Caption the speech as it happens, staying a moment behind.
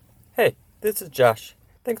Hey, this is Josh.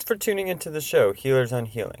 Thanks for tuning into the show, Healers on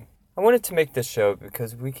Healing. I wanted to make this show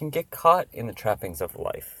because we can get caught in the trappings of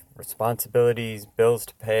life. Responsibilities, bills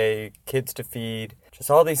to pay, kids to feed, just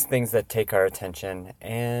all these things that take our attention.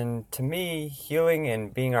 And to me, healing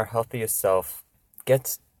and being our healthiest self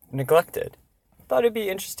gets neglected. I thought it'd be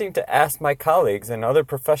interesting to ask my colleagues and other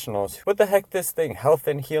professionals what the heck this thing, health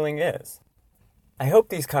and healing, is. I hope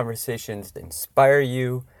these conversations inspire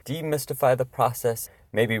you, demystify the process,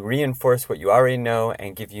 maybe reinforce what you already know,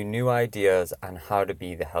 and give you new ideas on how to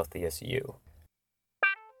be the healthiest you.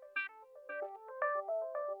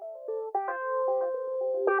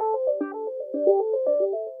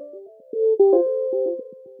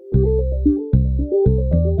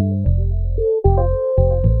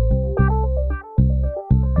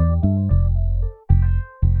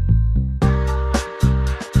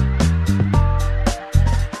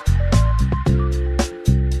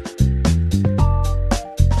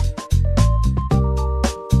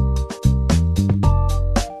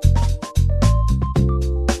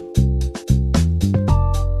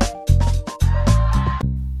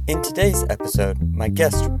 In today's episode, my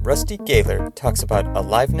guest, Rusty Gaylor, talks about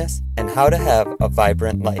aliveness and how to have a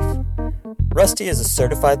vibrant life. Rusty is a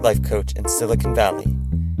certified life coach in Silicon Valley.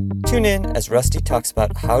 Tune in as Rusty talks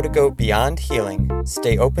about how to go beyond healing,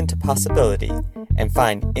 stay open to possibility, and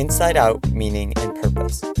find inside-out meaning and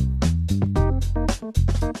purpose.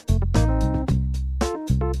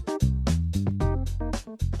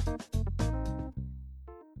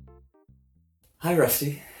 Hi,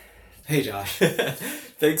 Rusty. Hey, Josh.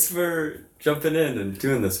 Thanks for jumping in and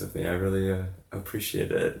doing this with me. I really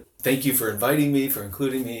appreciate it. Thank you for inviting me, for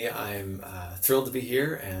including me. I'm thrilled to be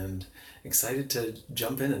here and excited to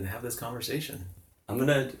jump in and have this conversation. I'm going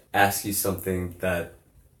to ask you something that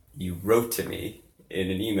you wrote to me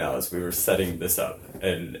in an email as we were setting this up,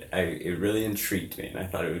 and it really intrigued me, and I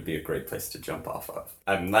thought it would be a great place to jump off of.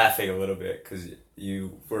 I'm laughing a little bit because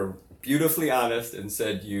you were beautifully honest and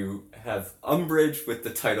said you have umbrage with the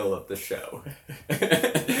title of the show,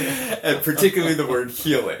 and particularly the word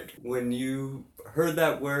healing. When you heard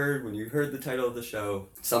that word, when you heard the title of the show,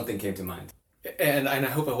 something came to mind. And I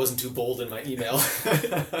hope I wasn't too bold in my email.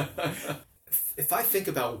 If I think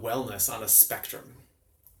about wellness on a spectrum,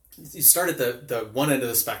 you start at the one end of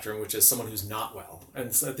the spectrum, which is someone who's not well, and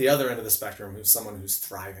at the other end of the spectrum, who's someone who's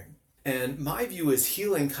thriving. And my view is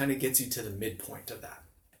healing kind of gets you to the midpoint of that.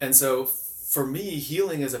 And so for me,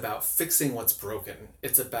 healing is about fixing what's broken.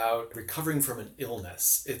 It's about recovering from an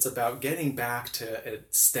illness. It's about getting back to a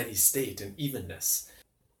steady state and evenness.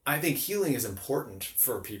 I think healing is important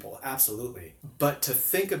for people, absolutely. But to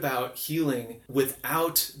think about healing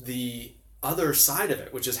without the other side of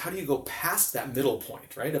it, which is how do you go past that middle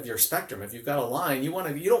point, right, of your spectrum? If you've got a line, you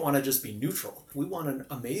don't want to just be neutral. We want an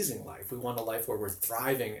amazing life. We want a life where we're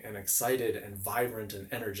thriving and excited and vibrant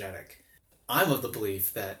and energetic. I'm of the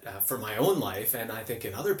belief that for my own life, and I think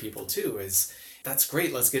in other people too, is that's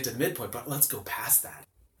great, let's get to the midpoint, but let's go past that.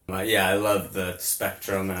 Yeah, I love the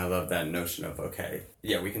spectrum, and I love that notion of, okay,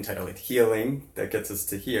 yeah, we can title it healing, that gets us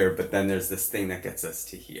to here, but then there's this thing that gets us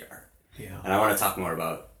to here. Yeah. And I want to talk more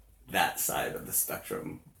about that side of the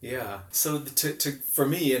spectrum. Yeah. So for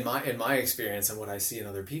me, in my experience and what I see in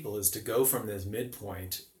other people, is to go from this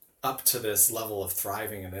midpoint up to this level of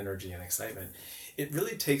thriving and energy and excitement. It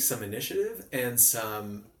really takes some initiative and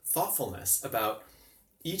some thoughtfulness about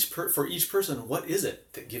for each person, what is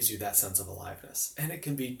it that gives you that sense of aliveness? And it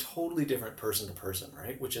can be totally different person to person,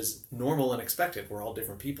 right? Which is normal and expected. We're all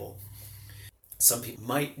different people. Some people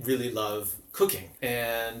might really love cooking,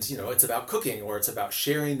 and it's about cooking, or it's about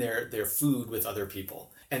sharing their food with other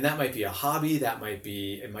people. And that might be a hobby,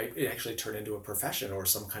 it might actually turn into a profession or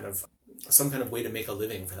some kind of way to make a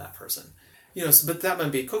living for that person. But that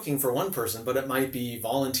might be cooking for one person, but it might be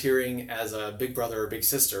volunteering as a big brother or big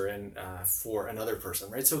sister and for another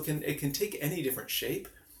person, right? So it can take any different shape,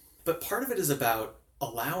 but part of it is about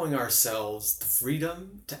allowing ourselves the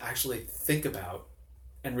freedom to actually think about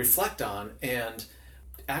and reflect on and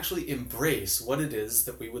actually embrace what it is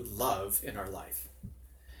that we would love in our life.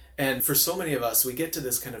 And for so many of us, we get to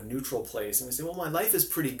this kind of neutral place and we say, well, my life is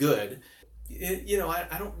pretty good.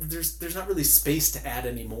 There's not really space to add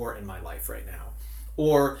any more in my life right now.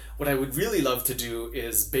 Or what I would really love to do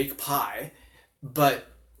is bake pie, but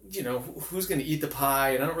who's going to eat the pie?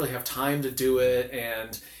 And I don't really have time to do it,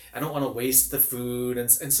 and I don't want to waste the food.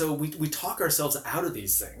 And so we talk ourselves out of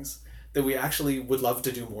these things that we actually would love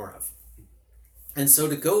to do more of. And so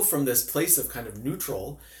to go from this place of kind of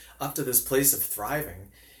neutral up to this place of thriving,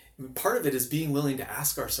 part of it is being willing to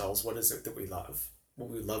ask ourselves, what is it that we love? What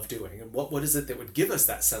we love doing, and what is it that would give us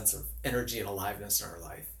that sense of energy and aliveness in our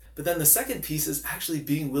life? But then the second piece is actually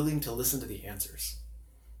being willing to listen to the answers.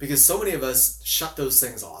 Because so many of us shut those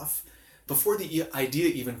things off before the idea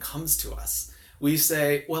even comes to us. We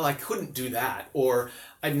say, well, I couldn't do that, or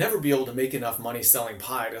I'd never be able to make enough money selling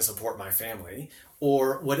pie to support my family,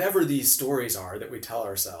 or whatever these stories are that we tell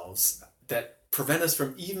ourselves that prevent us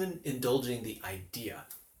from even indulging the idea.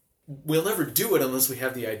 We'll never do it unless we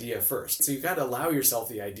have the idea first. So you've got to allow yourself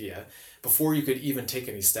the idea before you could even take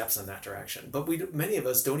any steps in that direction. But many of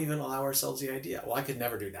us don't even allow ourselves the idea. Well, I could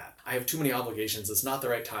never do that. I have too many obligations. It's not the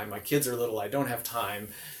right time. My kids are little. I don't have time.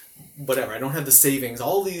 Whatever. I don't have the savings.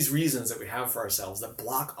 All these reasons that we have for ourselves that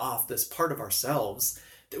block off this part of ourselves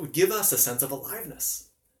that would give us a sense of aliveness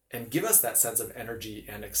and give us that sense of energy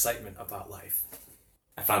and excitement about life.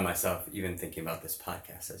 I found myself even thinking about this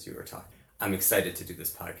podcast as you were talking. I'm excited to do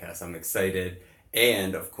this podcast. I'm excited.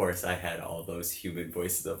 And of course, I had all those human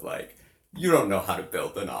voices of like, you don't know how to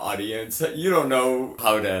build an audience. You don't know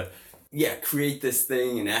how to, create this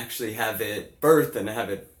thing and actually have it birth and have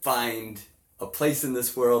it find a place in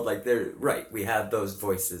this world. Like right. We have those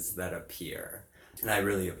voices that appear. And I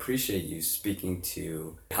really appreciate you speaking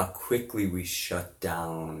to how quickly we shut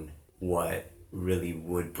down what really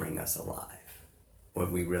would bring us alive. What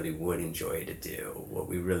we really would enjoy to do, what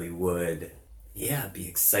we really would, be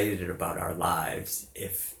excited about our lives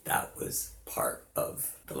if that was part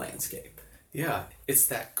of the landscape. Yeah, it's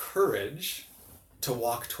that courage to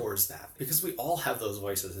walk towards that because we all have those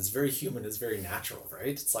voices. It's very human, it's very natural, right?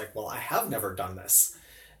 It's like, well, I have never done this,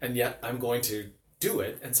 and yet I'm going to do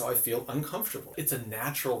it, and so I feel uncomfortable. It's a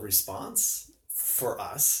natural response for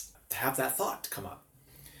us to have that thought come up.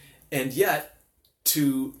 And yet,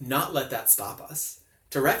 to not let that stop us,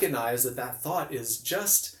 to recognize that that thought is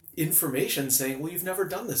just information saying, well, you've never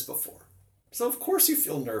done this before. So of course you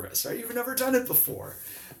feel nervous, right? You've never done it before.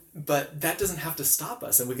 But that doesn't have to stop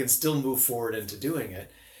us, and we can still move forward into doing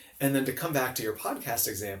it. And then to come back to your podcast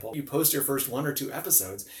example, you post your first 1 or 2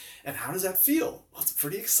 episodes, and how does that feel? Well, it's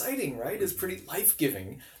pretty exciting, right? It's pretty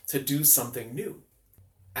life-giving to do something new.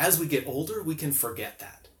 As we get older, we can forget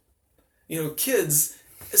that. Kids,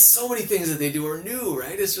 so many things that they do are new,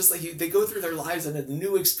 right? It's just like they go through their lives and a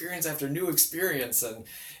new experience after new experience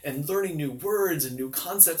and learning new words and new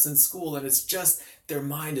concepts in school. And it's just, their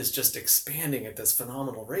mind is just expanding at this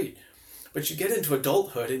phenomenal rate. But you get into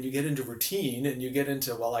adulthood and you get into routine and you get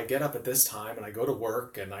into, well, I get up at this time and I go to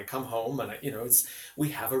work and I come home and we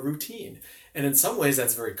have a routine. And in some ways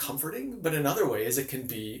that's very comforting, but in other ways it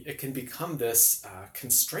can become this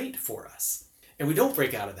constraint for us. And we don't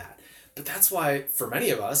break out of that. But that's why, for many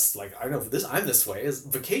of us, like I know for this, I'm this way, is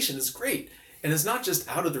vacation is great. And it's not just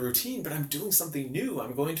out of the routine, but I'm doing something new.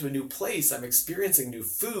 I'm going to a new place. I'm experiencing new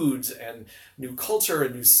foods and new culture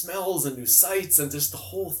and new smells and new sights and just the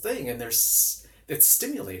whole thing. And it's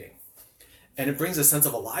stimulating. And it brings a sense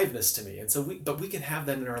of aliveness to me. And so we can have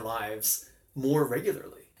that in our lives more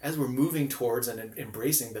regularly as we're moving towards and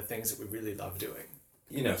embracing the things that we really love doing.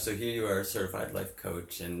 So here you are, a certified life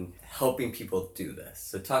coach and helping people do this.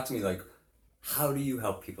 So talk to me, like, how do you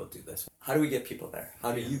help people do this? How do we get people there?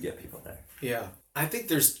 How do you get people there? Yeah, I think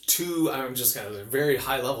there's two, I'm just kind of at a very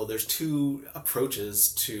high level, there's 2 approaches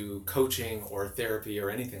to coaching or therapy or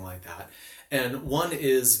anything like that. And one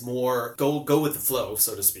is more go with the flow,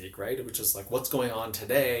 so to speak, right? Which is like what's going on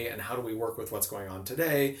today and how do we work with what's going on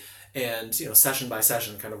today? And, session by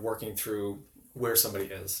session kind of working through where somebody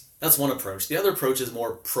is. That's one approach. The other approach is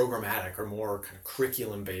more programmatic or more kind of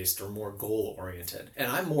curriculum based or more goal oriented. And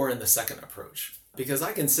I'm more in the second approach because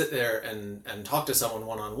I can sit there and talk to someone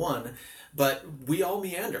one-on-one, but we all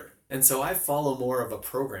meander. And so I follow more of a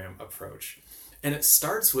program approach. And it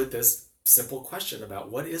starts with this simple question about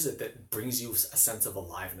what is it that brings you a sense of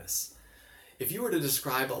aliveness? If you were to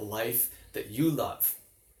describe a life that you love,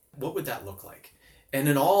 what would that look like? And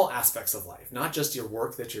in all aspects of life, not just your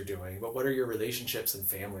work that you're doing, but what are your relationships and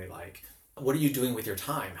family like? What are you doing with your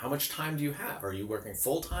time? How much time do you have? Are you working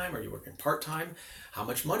full-time? Are you working part-time? How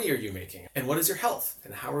much money are you making? And what is your health?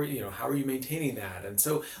 And how are you maintaining that? And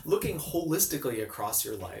so looking holistically across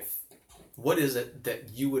your life, what is it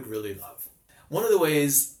that you would really love? One of the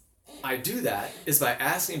ways I do that is by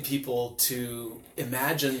asking people to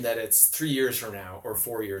imagine that it's 3 years from now or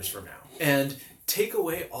 4 years from now. And take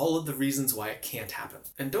away all of the reasons why it can't happen.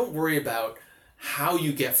 And don't worry about how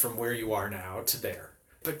you get from where you are now to there.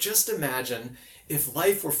 But just imagine if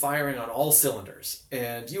life were firing on all cylinders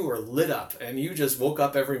and you were lit up and you just woke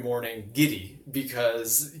up every morning giddy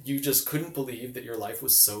because you just couldn't believe that your life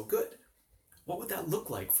was so good. What would that look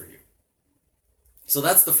like for you? So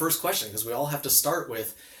that's the first question, because we all have to start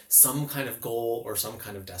with some kind of goal or some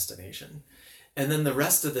kind of destination. And then the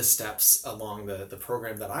rest of the steps along the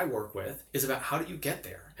program that I work with is about how do you get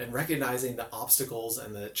there and recognizing the obstacles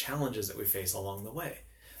and the challenges that we face along the way,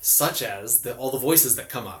 such as all the voices that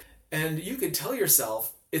come up. And you can tell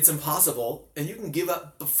yourself it's impossible and you can give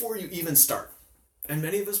up before you even start. And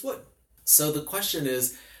many of us would. So the question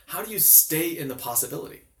is, how do you stay in the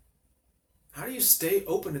possibility? How do you stay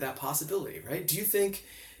open to that possibility, right? Do you think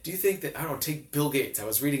that, I don't know, take Bill Gates. I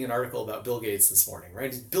was reading an article about Bill Gates this morning,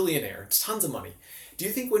 right? He's a billionaire, tons of money. Do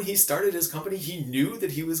you think when he started his company, he knew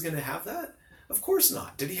that he was going to have that? Of course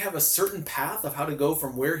not. Did he have a certain path of how to go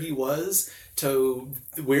from where he was to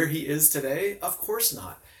where he is today? Of course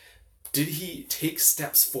not. Did he take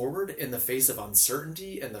steps forward in the face of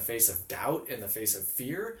uncertainty, in the face of doubt, in the face of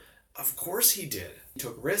fear? Of course he did. He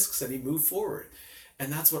took risks and he moved forward.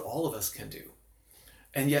 And that's what all of us can do.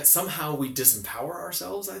 And yet somehow we disempower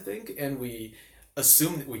ourselves, I think, and we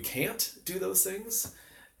assume that we can't do those things.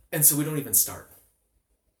 And so we don't even start.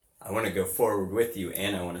 I want to go forward with you,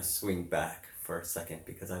 and I want to swing back for a second,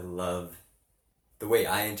 because I love the way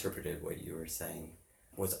I interpreted what you were saying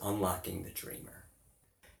was unlocking the dreamer.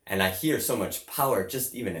 And I hear so much power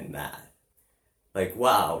just even in that. Like,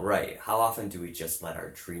 wow, right. How often do we just let our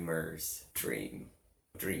dreamers dream?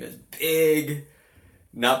 Dream is big,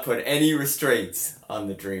 not put any restraints on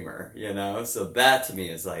the dreamer, you know? So that to me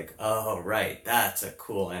is like, oh, right, that's a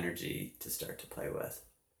cool energy to start to play with.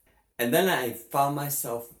 And then I found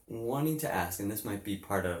myself wanting to ask, and this might be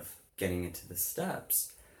part of getting into the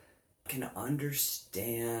steps, can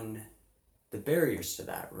understand the barriers to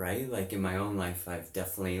that, right? Like in my own life, I've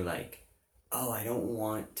definitely like, oh, I don't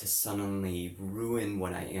want to suddenly ruin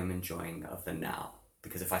what I am enjoying of the now.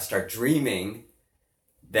 Because if I start dreaming,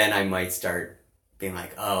 then I might start being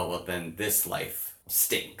like, oh, well then this life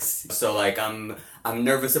stinks. So like I'm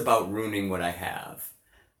nervous about ruining what I have.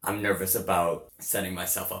 I'm nervous about setting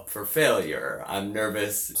myself up for failure. I'm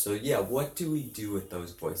nervous. So yeah, what do we do with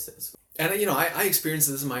those voices? And you know, I experienced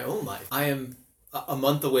this in my own life. I am a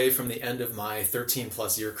month away from the end of my 13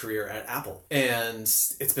 plus year career at Apple. And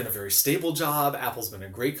it's been a very stable job. Apple's been a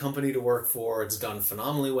great company to work for. It's done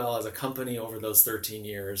phenomenally well as a company over those 13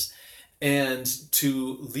 years. And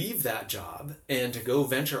to leave that job and to go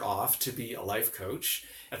venture off to be a life coach,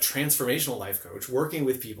 a transformational life coach, working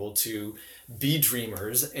with people to be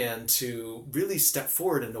dreamers and to really step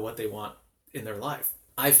forward into what they want in their life.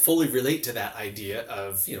 I fully relate to that idea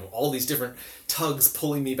of, you know, all these different tugs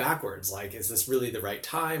pulling me backwards. Like, is this really the right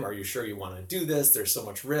time? Are you sure you want to do this? There's so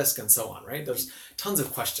much risk and so on, right? There's tons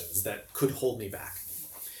of questions that could hold me back.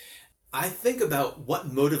 I think about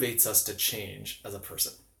what motivates us to change as a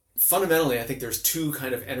person. Fundamentally, I think there's two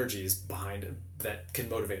kind of energies behind it that can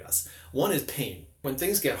motivate us. One is pain. When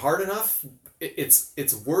things get hard enough,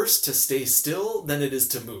 it's worse to stay still than it is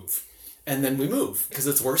to move. And then we move because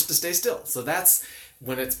it's worse to stay still. So that's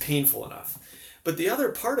when it's painful enough. But the other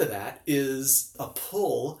part of that is a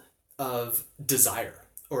pull of desire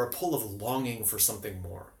or a pull of longing for something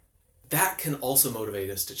more. That can also motivate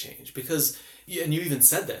us to change because, and you even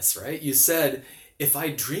said this, right? You said, if I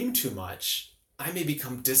dream too much, I may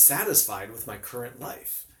become dissatisfied with my current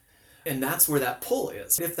life. And that's where that pull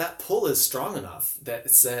is. If that pull is strong enough that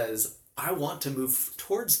it says, I want to move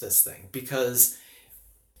towards this thing because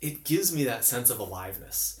it gives me that sense of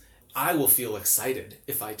aliveness. I will feel excited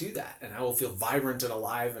if I do that, and I will feel vibrant and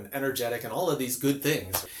alive and energetic and all of these good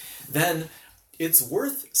things. Then it's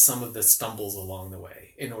worth some of the stumbles along the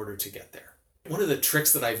way in order to get there. One of the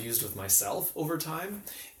tricks that I've used with myself over time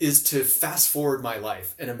is to fast forward my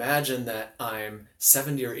life and imagine that I'm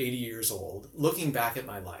 70 or 80 years old, looking back at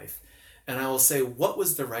my life, and I will say, what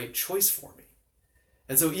was the right choice for me?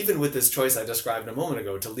 And so even with this choice I described a moment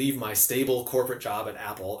ago, to leave my stable corporate job at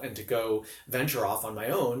Apple and to go venture off on my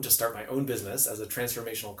own to start my own business as a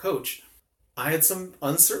transformational coach, I had some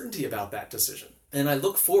uncertainty about that decision. And I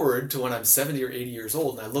look forward to when I'm 70 or 80 years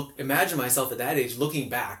old, and I imagine myself at that age looking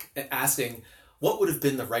back and asking, what would have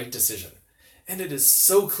been the right decision? And it is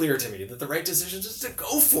so clear to me that the right decision is to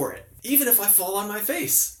go for it, even if I fall on my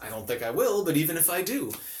face. I don't think I will, but even if I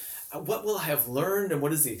do. What will I have learned and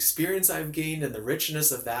what is the experience I've gained and the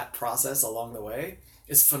richness of that process along the way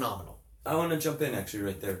is phenomenal. I want to jump in actually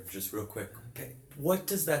right there just real quick. Okay. What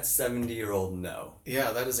does that 70-year-old know?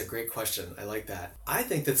 Yeah, that is a great question. I like that. I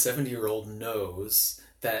think that 70-year-old knows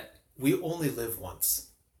that we only live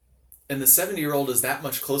once. And the 70-year-old is that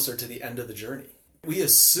much closer to the end of the journey. We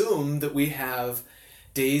assume that we have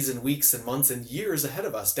days and weeks and months and years ahead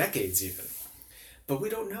of us, decades even. But we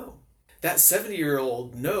don't know. That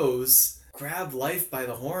 70-year-old knows, grab life by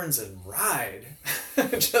the horns and ride.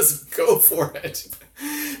 Just go for it.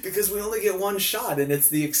 Because we only get one shot, and it's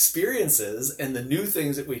the experiences and the new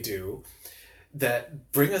things that we do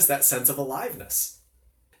that bring us that sense of aliveness.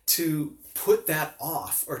 To put that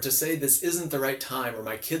off, or to say this isn't the right time, or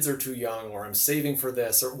my kids are too young, or I'm saving for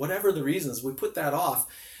this, or whatever the reasons, we put that off.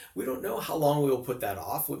 We don't know how long we will put that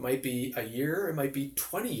off. It might be a year, it might be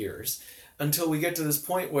 20 years, until we get to this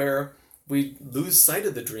point where we lose sight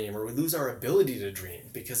of the dream, or we lose our ability to dream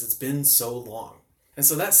because it's been so long. And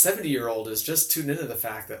so that 70-year-old is just tuned into the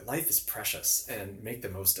fact that life is precious and make the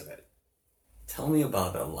most of it. Tell me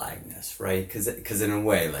about aliveness, right? Because in a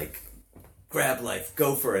way, like, grab life,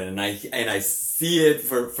 go for it. And I see it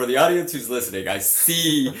for the audience who's listening. I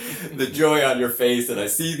see the joy on your face, and I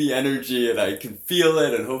see the energy, and I can feel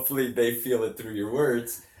it, and hopefully they feel it through your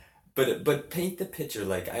words. But paint the picture.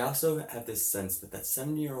 Like, I also have this sense that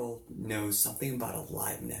 70-year-old knows something about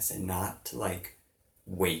aliveness, and not to, like,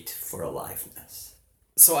 wait for aliveness.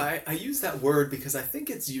 So I use that word because I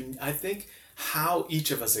think I think how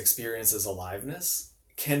each of us experiences aliveness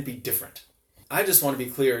can be different. I just want to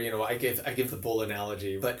be clear, I give the bull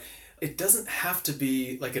analogy, but it doesn't have to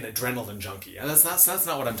be like an adrenaline junkie. And that's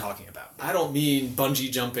not what I'm talking about. I don't mean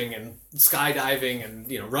bungee jumping and skydiving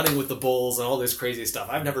and, running with the bulls and all this crazy stuff.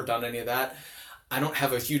 I've never done any of that. I don't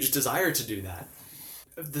have a huge desire to do that.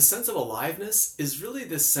 The sense of aliveness is really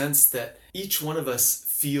this sense that each one of us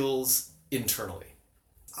feels internally.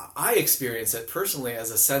 I experience it personally as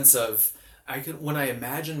a sense of, when I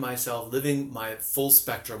imagine myself living my full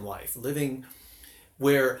spectrum life, living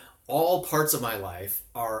where all parts of my life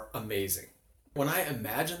are amazing. When I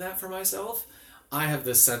imagine that for myself, I have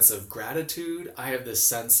this sense of gratitude. I have this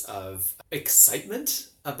sense of excitement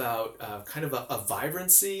about kind of a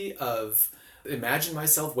vibrancy of imagine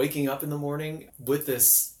myself waking up in the morning with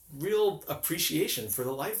this real appreciation for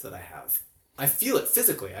the life that I have. I feel it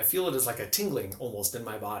physically. I feel it as like a tingling almost in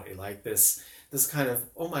my body, like this kind of,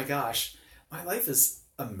 oh my gosh, my life is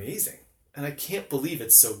amazing and I can't believe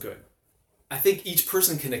it's so good. I think each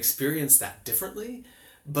person can experience that differently,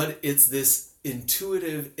 but it's this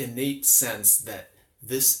intuitive, innate sense that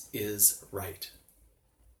this is right.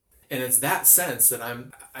 And it's that sense that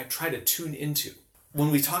I try to tune into.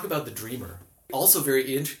 When we talk about the dreamer, also very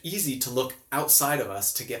easy to look outside of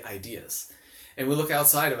us to get ideas. And we look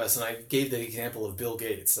outside of us, and I gave the example of Bill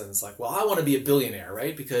Gates, and it's like, well, I want to be a billionaire,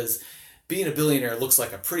 right? Because being a billionaire looks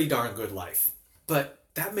like a pretty darn good life. But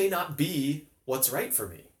that may not be what's right for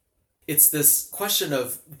me. It's this question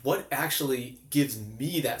of what actually gives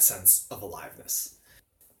me that sense of aliveness.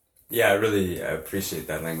 Yeah, I really appreciate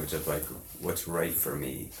that language of like what's right for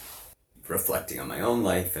me, reflecting on my own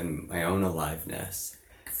life and my own aliveness.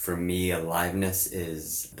 For me, aliveness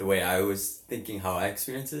is the way I was thinking how I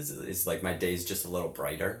experience it is like my day's just a little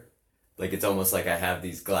brighter. Like it's almost like I have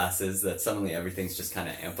these glasses that suddenly everything's just kind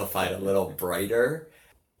of amplified a little brighter.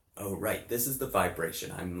 Oh, right. This is the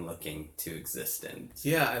vibration I'm looking to exist in.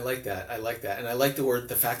 Yeah, I like that. And I like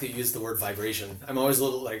the fact that you use the word vibration. I'm always a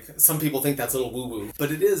little like, some people think that's a little woo-woo,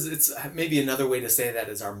 but it's maybe another way to say that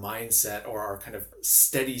is our mindset or our kind of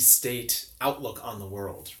steady state outlook on the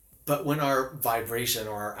world. But when our vibration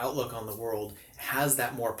or our outlook on the world has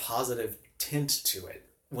that more positive tint to it,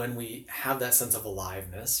 when we have that sense of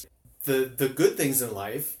aliveness, the good things in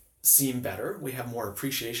life seem better. We have more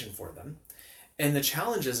appreciation for them. And the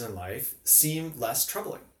challenges in life seem less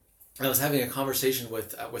troubling. I was having a conversation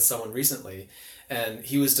with someone recently, and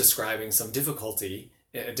he was describing some difficulty,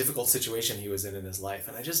 a difficult situation he was in his life.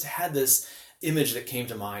 And I just had this image that came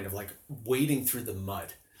to mind of like wading through the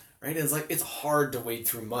mud, right? And it's like, it's hard to wade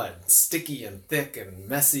through mud. It's sticky and thick and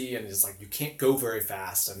messy, and it's like you can't go very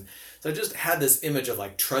fast. And so I just had this image of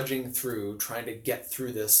like trudging through, trying to get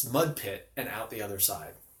through this mud pit and out the other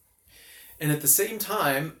side. And at the same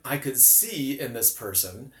time, I could see in this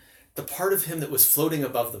person the part of him that was floating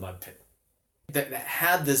above the mud pit, that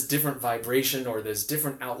had this different vibration or this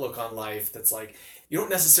different outlook on life that's like, you don't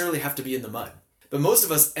necessarily have to be in the mud. But most of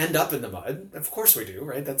us end up in the mud. Of course we do,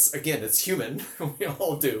 right? That's, again, it's human. We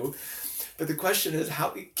all do. But the question is,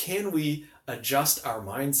 how can we adjust our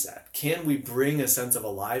mindset? Can we bring a sense of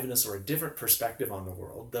aliveness or a different perspective on the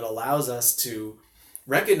world that allows us to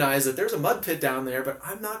recognize that there's a mud pit down there, but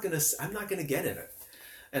I'm not gonna get in it.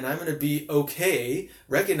 And I'm gonna be okay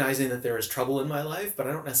recognizing that there is trouble in my life, but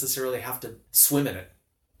I don't necessarily have to swim in it.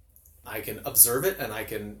 I can observe it and I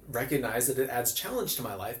can recognize that it adds challenge to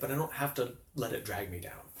my life, but I don't have to let it drag me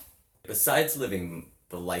down. Besides living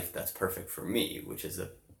the life that's perfect for me, which is a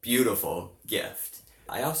beautiful gift,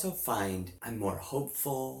 I also find I'm more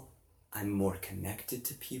hopeful, I'm more connected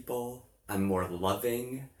to people, I'm more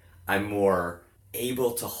loving, I'm more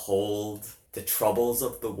able to hold the troubles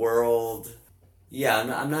of the world. Yeah,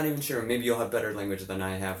 I'm not even sure. Maybe you'll have better language than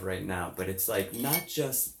I have right now, but it's like not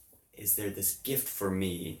just is there this gift for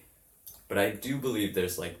me, But I do believe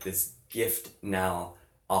there's like this gift now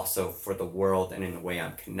also for the world, and in the way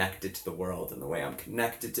I'm connected to the world and the way I'm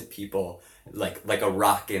connected to people, like a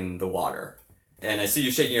rock in the water. And I see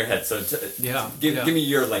you shaking your head, so give me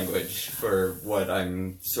your language for what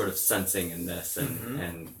I'm sort of sensing in this,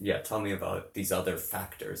 and tell me about these other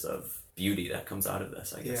factors of beauty that comes out of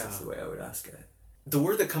this, I guess is the way I would ask it. The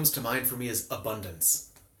word that comes to mind for me is abundance.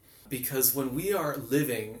 Because when we are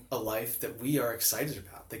living a life that we are excited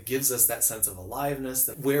about, that gives us that sense of aliveness,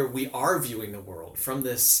 that where we are viewing the world from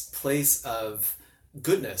this place of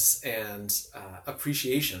goodness and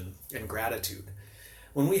appreciation and gratitude,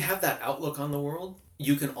 when we have that outlook on the world,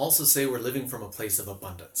 you can also say we're living from a place of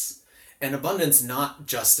abundance. And abundance not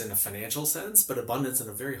just in a financial sense, but abundance in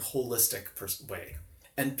a very holistic way.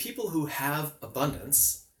 And people who have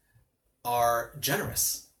abundance are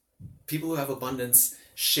generous. People who have abundance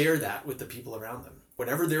share that with the people around them.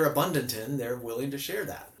 Whatever they're abundant in, they're willing to share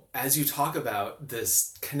that. As you talk about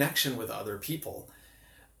this connection with other people,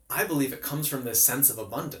 I believe it comes from this sense of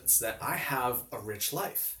abundance, that I have a rich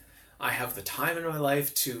life. I have the time in my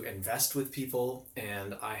life to invest with people,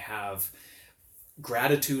 and I have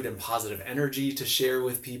gratitude and positive energy to share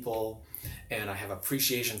with people, and I have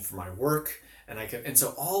appreciation for my work, and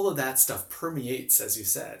so all of that stuff permeates, as you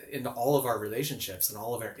said, into all of our relationships and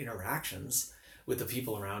all of our interactions with the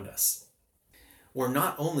people around us. We're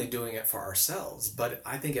not only doing it for ourselves, but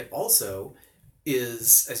I think it also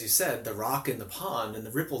is, as you said, the rock in the pond, and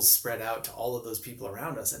the ripples spread out to all of those people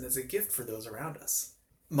around us, and it's a gift for those around us.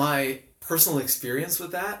 My personal experience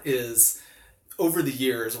with that is, over the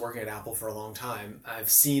years, working at Apple for a long time, I've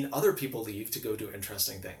seen other people leave to go do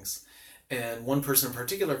interesting things. And one person in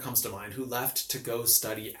particular comes to mind who left to go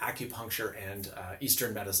study acupuncture and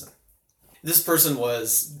Eastern medicine. This person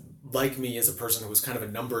was, like me, as a person who was kind of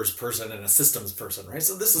a numbers person and a systems person, right?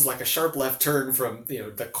 So this is like a sharp left turn from,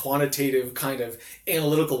 the quantitative kind of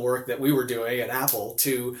analytical work that we were doing at Apple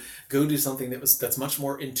to go do something that's much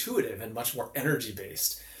more intuitive and much more energy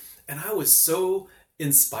based. And I was so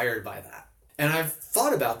inspired by that. And I've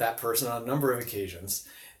thought about that person on a number of occasions.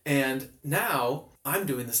 And now I'm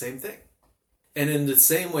doing the same thing. And in the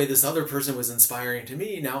same way this other person was inspiring to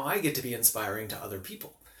me, now I get to be inspiring to other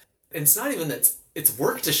people. And it's not even that it's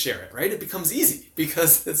work to share it, right? It becomes easy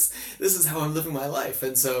because this is how I'm living my life.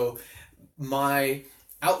 And so my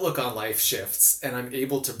outlook on life shifts, and I'm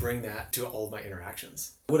able to bring that to all of my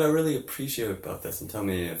interactions. What I really appreciate about this, and tell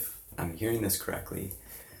me if I'm hearing this correctly,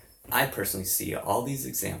 I personally see all these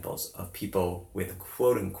examples of people with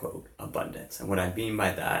quote-unquote abundance. And what I mean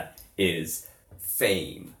by that is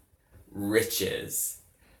fame, riches,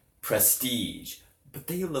 prestige, but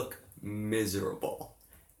they look miserable.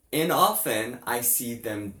 And often I see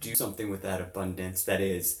them do something with that abundance, that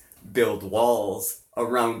is, build walls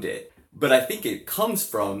around it. But I think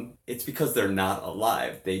it's because they're not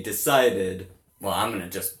alive. They decided, well, I'm going to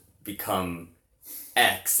just become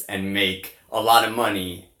X and make a lot of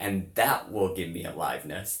money, and that will give me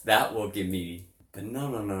aliveness. That will give me... But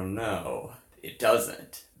no. It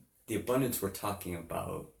doesn't. The abundance we're talking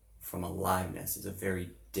about from aliveness is a very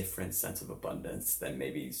different sense of abundance than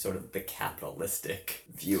maybe sort of the capitalistic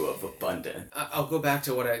view of abundance. I'll go back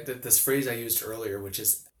to this phrase I used earlier, which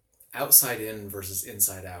is outside in versus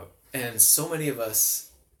inside out. And so many of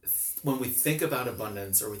us, when we think about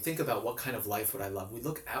abundance, or we think about what kind of life would I love, we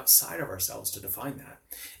look outside of ourselves to define that.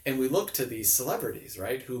 And we look to these celebrities,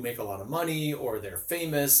 right, who make a lot of money, or they're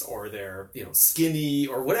famous, or they're, skinny,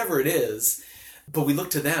 or whatever it is. But we look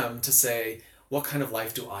to them to say, what kind of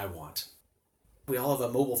life do I want? We all have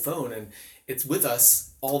a mobile phone, and it's with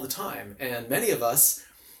us all the time. And many of us,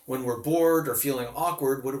 when we're bored or feeling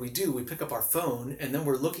awkward, what do? We pick up our phone, and then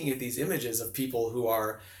we're looking at these images of people who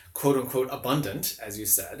are quote unquote abundant, as you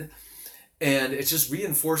said. And it just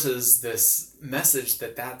reinforces this message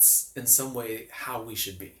that that's in some way how we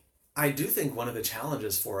should be. I do think one of the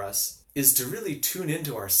challenges for us is to really tune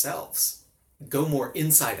into ourselves, go more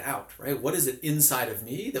inside out, right? What is it inside of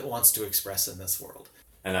me that wants to express in this world?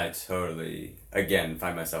 And I totally, again,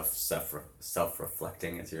 find myself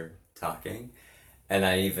self-reflecting as you're talking. And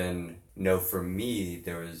I even know for me,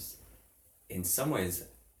 there was, in some ways,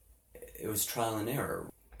 it was trial and error.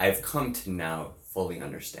 I've come to now fully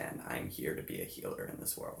understand I'm here to be a healer in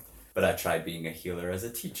this world. But I tried being a healer as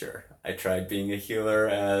a teacher. I tried being a healer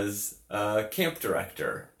as a camp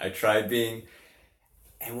director. And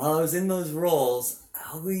while I was in those roles,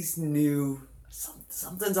 I always knew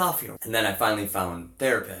something's off here. And then I finally found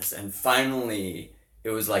therapists, and finally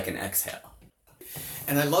it was like an exhale.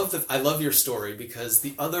 And I love your story, because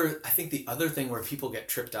I think the other thing where people get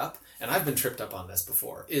tripped up, and I've been tripped up on this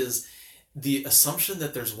before, is the assumption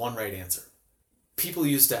that there's one right answer. People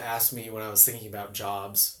used to ask me when I was thinking about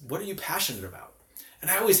jobs, what are you passionate about?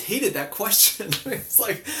 And I always hated that question. It's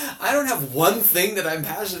like, I don't have one thing that I'm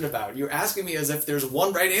passionate about. You're asking me as if there's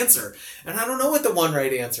one right answer. And I don't know what the one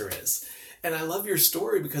right answer is. And I love your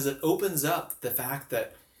story because it opens up the fact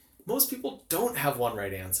that most people don't have one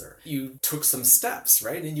right answer. You took some steps,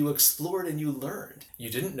 right? And you explored and you learned.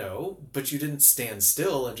 You didn't know, but you didn't stand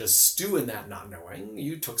still and just stew in that not knowing.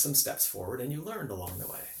 You took some steps forward and you learned along the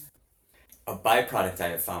way. A byproduct I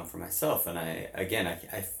have found for myself, and I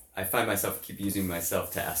find myself keep using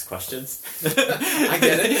myself to ask questions. I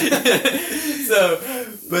get it.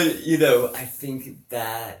 But I think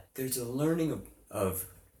that there's a learning of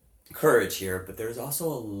courage here, but there's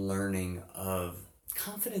also a learning of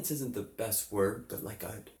confidence isn't the best word, but like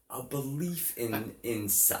a belief in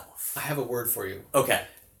self. I have a word for you. Okay.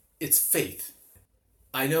 It's faith.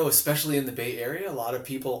 I know, especially in the Bay Area, a lot of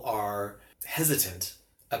people are hesitant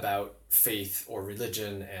about faith or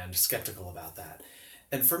religion and skeptical about that.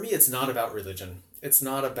 And for me, it's not about religion. It's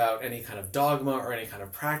not about any kind of dogma or any kind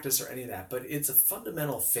of practice or any of that, but it's a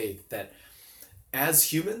fundamental faith that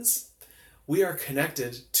as humans, we are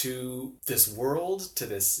connected to this world, to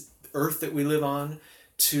this earth that we live on,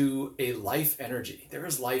 to a life energy. There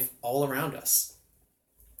is life all around us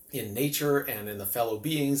in nature and in the fellow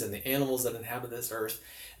beings and the animals that inhabit this earth.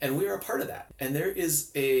 And we are a part of that. And there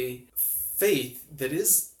is a faith that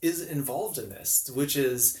is involved in this, which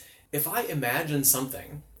is, if I imagine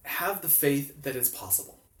something, have the faith that it's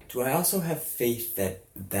possible. Do I also have faith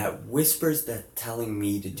that whispers that telling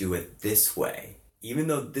me to do it this way, even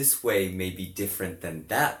though this way may be different than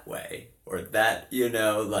that way, or that,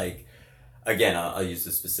 again, I'll use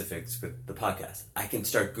the specifics with the podcast. I can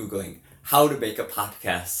start Googling how to make a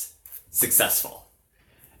podcast successful.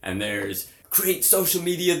 And there's create social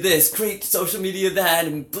media this, create social media that,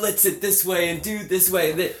 and blitz it this way, and do this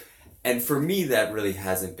way. And for me, that really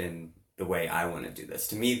hasn't been the way I want to do this.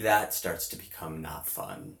 To me, that starts to become not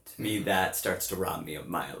fun. To me, that starts to rob me of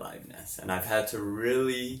my aliveness. And I've had to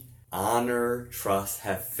really honor, trust,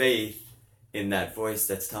 have faith in that voice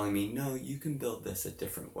that's telling me, no, you can build this a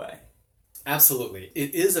different way. Absolutely.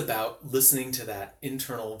 It is about listening to that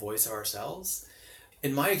internal voice of ourselves.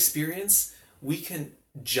 In my experience, we can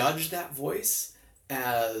judge that voice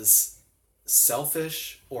as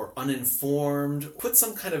selfish or uninformed, put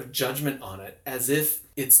some kind of judgment on it as if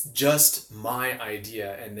it's just my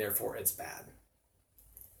idea and therefore it's bad.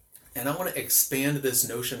 And I want to expand this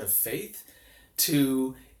notion of faith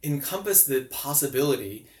to encompass the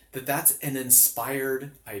possibility that that's an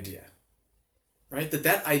inspired idea, right?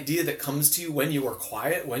 That idea that comes to you when you are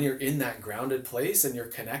quiet, when you're in that grounded place and you're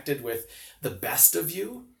connected with the best of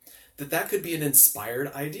you, that could be an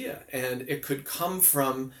inspired idea and it could come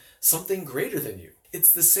from something greater than you.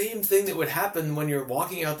 It's the same thing that would happen when you're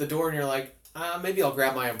walking out the door and you're like, maybe I'll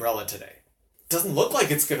grab my umbrella today. It doesn't look like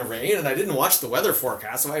it's going to rain and I didn't watch the weather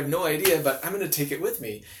forecast, so I have no idea, but I'm going to take it with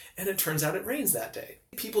me. And it turns out it rains that day.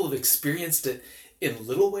 People have experienced it in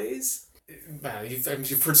little ways.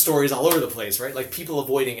 You've heard stories all over the place, right? Like people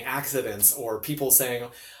avoiding accidents or people saying,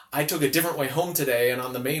 I took a different way home today and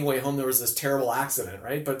on the main way home there was this terrible accident,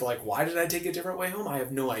 right? But why did I take a different way home? I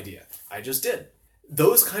have no idea. I just did.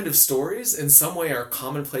 Those kind of stories in some way are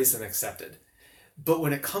commonplace and accepted. But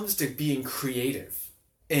when it comes to being creative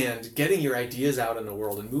and getting your ideas out in the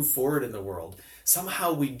world and move forward in the world,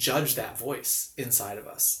 somehow we judge that voice inside of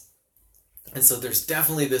us. And so there's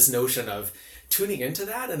definitely this notion of tuning into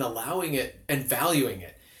that and allowing it and valuing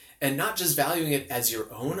it. And not just valuing it as your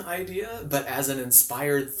own idea, but as an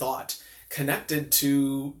inspired thought connected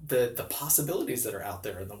to the possibilities that are out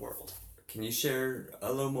there in the world. Can you share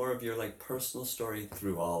a little more of your personal story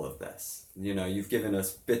through all of this? You've given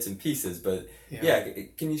us bits and pieces, but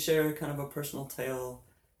can you share kind of a personal tale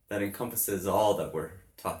that encompasses all that we're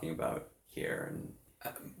talking about here? And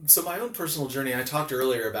so my own personal journey, I talked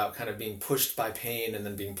earlier about kind of being pushed by pain and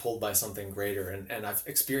then being pulled by something greater. And I've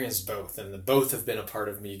experienced both, and both have been a part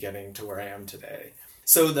of me getting to where I am today.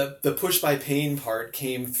 So the push by pain part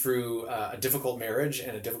came through a difficult marriage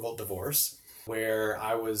and a difficult divorce, where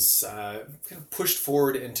I was kind of pushed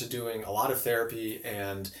forward into doing a lot of therapy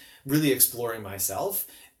and really exploring myself.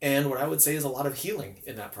 And what I would say is a lot of healing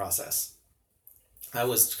in that process. I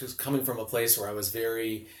was coming from a place where I was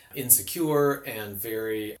very insecure and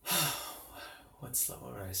very, what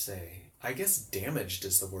would I say? I guess damaged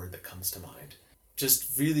is the word that comes to mind.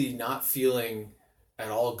 Just really not feeling at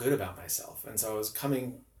all good about myself. And so I was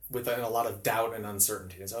coming with a lot of doubt and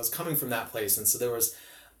uncertainty. And so I was coming from that place. And so there was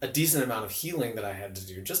a decent amount of healing that I had to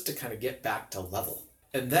do just to kind of get back to level.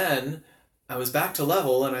 And then I was back to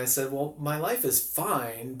level and I said, well, my life is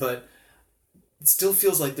fine, but it still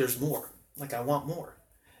feels like there's more. Like, I want more.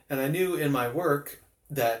 And I knew in my work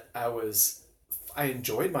that I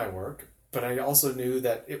enjoyed my work, but I also knew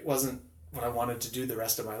that it wasn't what I wanted to do the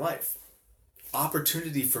rest of my life.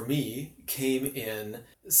 Opportunity for me came in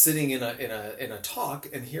sitting in a talk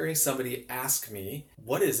and hearing somebody ask me,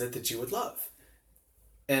 what is it that you would love?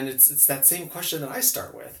 And it's that same question that I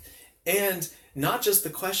start with. And not just the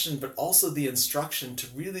question, but also the instruction to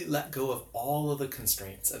really let go of all of the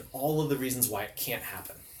constraints and all of the reasons why it can't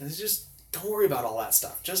happen. And it's just, don't worry about all that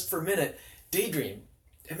stuff. Just for a minute, daydream,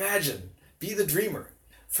 imagine, be the dreamer.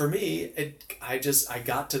 For me, I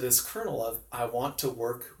got to this kernel of, I want to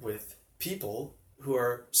work with people who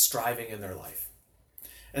are striving in their life.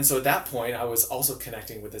 And so at that point, I was also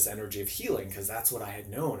connecting with this energy of healing, because that's what I had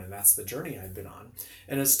known and that's the journey I'd been on.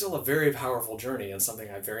 And it's still a very powerful journey and something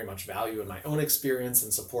I very much value in my own experience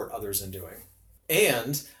and support others in doing.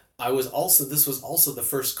 And this was also the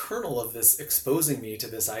first kernel of this exposing me to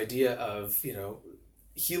this idea of,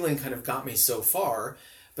 healing kind of got me so far,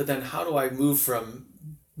 but then how do I move from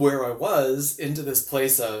where I was into this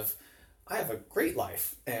place of, I have a great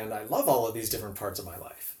life and I love all of these different parts of my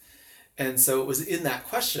life. And so it was in that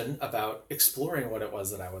question about exploring what it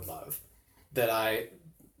was that I would love that I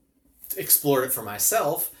explored it for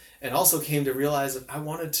myself, and also came to realize that I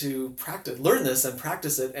wanted to learn this and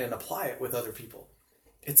practice it and apply it with other people.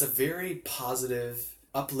 It's a very positive,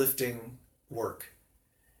 uplifting work.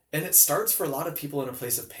 And it starts for a lot of people in a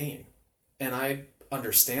place of pain. And I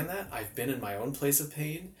understand that. I've been in my own place of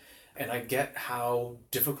pain, and I get how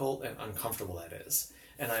difficult and uncomfortable that is.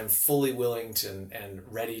 And I'm fully willing to and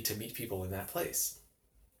ready to meet people in that place.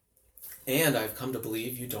 And I've come to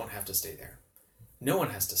believe you don't have to stay there. No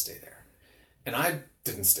one has to stay there. And I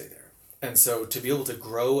didn't stay there. And so to be able to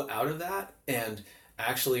grow out of that and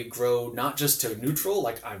actually grow not just to neutral,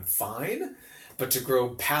 like I'm fine, but to grow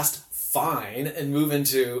past fine and move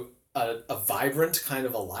into a vibrant kind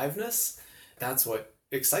of aliveness, that's what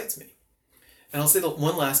excites me. And I'll say the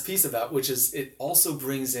one last piece about, which is it also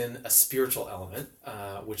brings in a spiritual element,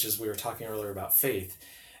 which is, we were talking earlier about faith.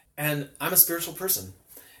 And I'm a spiritual person.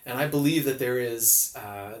 And I believe that there is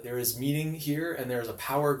meaning here, and there is a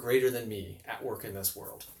power greater than me at work in this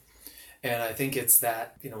world. And I think it's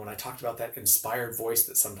that, when I talked about that inspired voice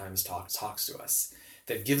that sometimes talks to us,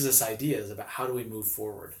 that gives us ideas about how do we move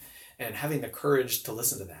forward, and having the courage to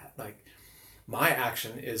listen to that. Like, my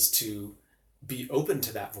action is to be open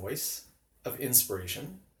to that voice of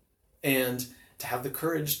inspiration and to have the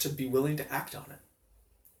courage to be willing to act on it.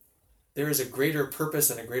 There is a greater purpose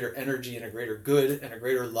and a greater energy and a greater good and a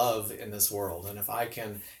greater love in this world. And if I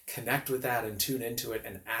can connect with that and tune into it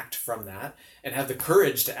and act from that and have the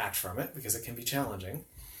courage to act from it, because it can be challenging,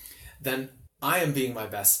 then I am being my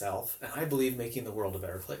best self, and I believe making the world a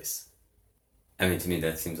better place. I mean, to me,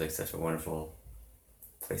 that seems like such a wonderful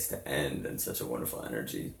place to end and such a wonderful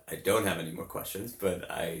energy. I don't have any more questions, but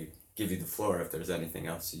I give you the floor if there's anything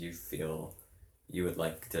else you feel you would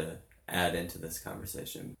like to add into this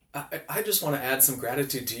conversation. I just want to add some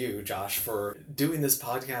gratitude to you, Josh, for doing this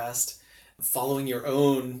podcast, following your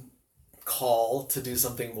own call to do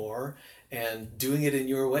something more, and doing it in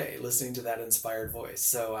your way, listening to that inspired voice.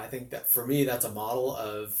 So I think that for me, that's a model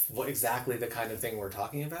of what exactly the kind of thing we're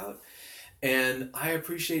talking about. And I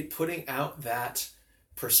appreciate putting out that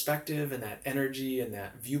perspective and that energy and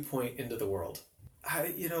that viewpoint into the world.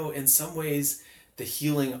 In some ways, the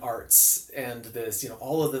healing arts and this,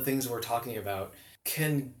 all of the things we're talking about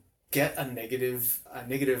can get a negative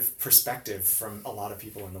perspective from a lot of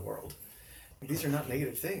people in the world. These are not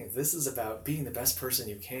negative things. This is about being the best person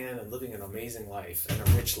you can and living an amazing life and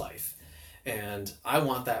a rich life. And I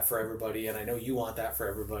want that for everybody, and I know you want that for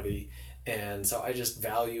everybody. And so I just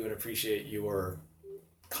value and appreciate your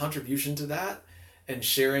contribution to that and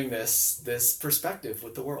sharing this perspective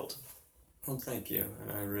with the world. Well, thank you.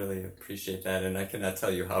 I really appreciate that. And I cannot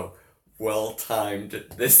tell you how well-timed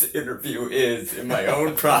this interview is in my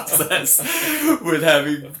own process with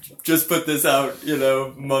having just put this out,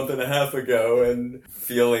 a month and a half ago, and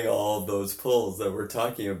feeling all of those pulls that we're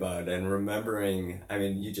talking about and remembering. I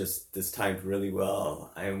mean, this timed really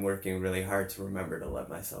well. I am working really hard to remember to let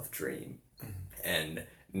myself dream and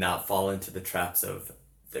not fall into the traps of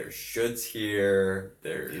there's shoulds here,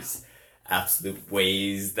 there's absolute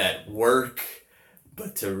ways that work,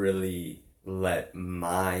 but to really let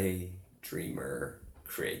my dreamer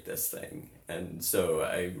create this thing. And so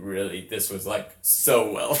this was like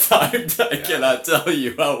so well timed. I cannot tell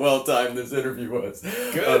you how well timed this interview was.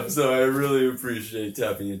 Good. So I really appreciate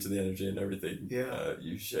tapping into the energy and everything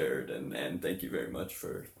you shared. And thank you very much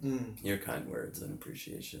for your kind words and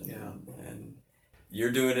appreciation. Yeah. And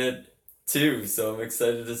you're doing it too. So I'm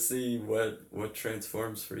excited to see what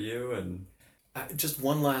transforms for you. And just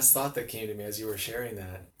one last thought that came to me as you were sharing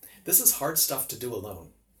that. This is hard stuff to do alone.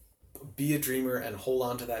 Be a dreamer and hold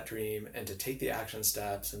on to that dream, and to take the action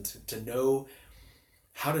steps, and to know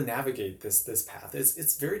how to navigate this path.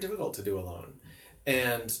 It's very difficult to do alone.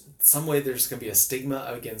 And some way there's going to be a stigma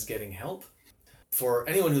against getting help. For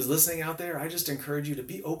anyone who's listening out there, I just encourage you to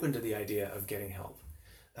be open to the idea of getting help.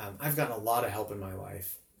 I've gotten a lot of help in my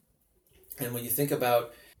life. And when you think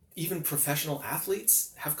about even professional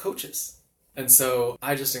athletes have coaches. And so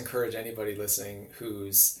I just encourage anybody listening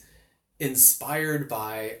who's inspired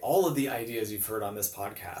by all of the ideas you've heard on this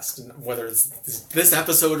podcast, whether it's this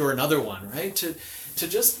episode or another one, right? To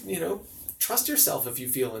just, trust yourself if you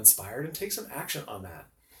feel inspired and take some action on that,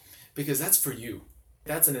 because that's for you.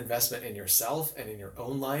 That's an investment in yourself and in your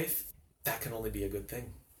own life. That can only be a good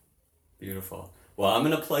thing. Beautiful. Well, I'm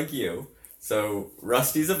going to plug you. So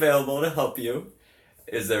Rusty's available to help you.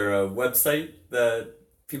 Is there a website that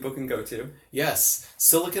people can go to? Yes,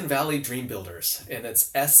 Silicon Valley Dream Builders, and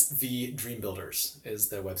it's SV Dream Builders is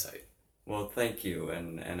the website. Well, thank you,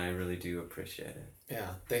 and I really do appreciate it. Yeah,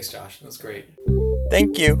 thanks, Josh. That was great.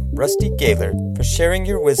 Thank you, Rusty Gaylord, for sharing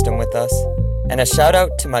your wisdom with us, and a shout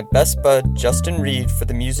out to my best bud, Justin Reed, for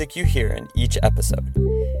the music you hear in each episode.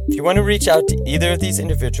 If you want to reach out to either of these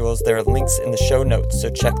individuals, there are links in the show notes, so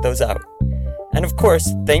check those out. And of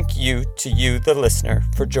course, thank you to you, the listener,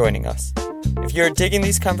 for joining us. If you're digging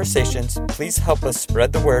these conversations, please help us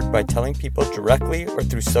spread the word by telling people directly or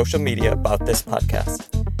through social media about this podcast.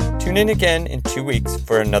 Tune in again in 2 weeks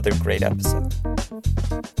for another great episode.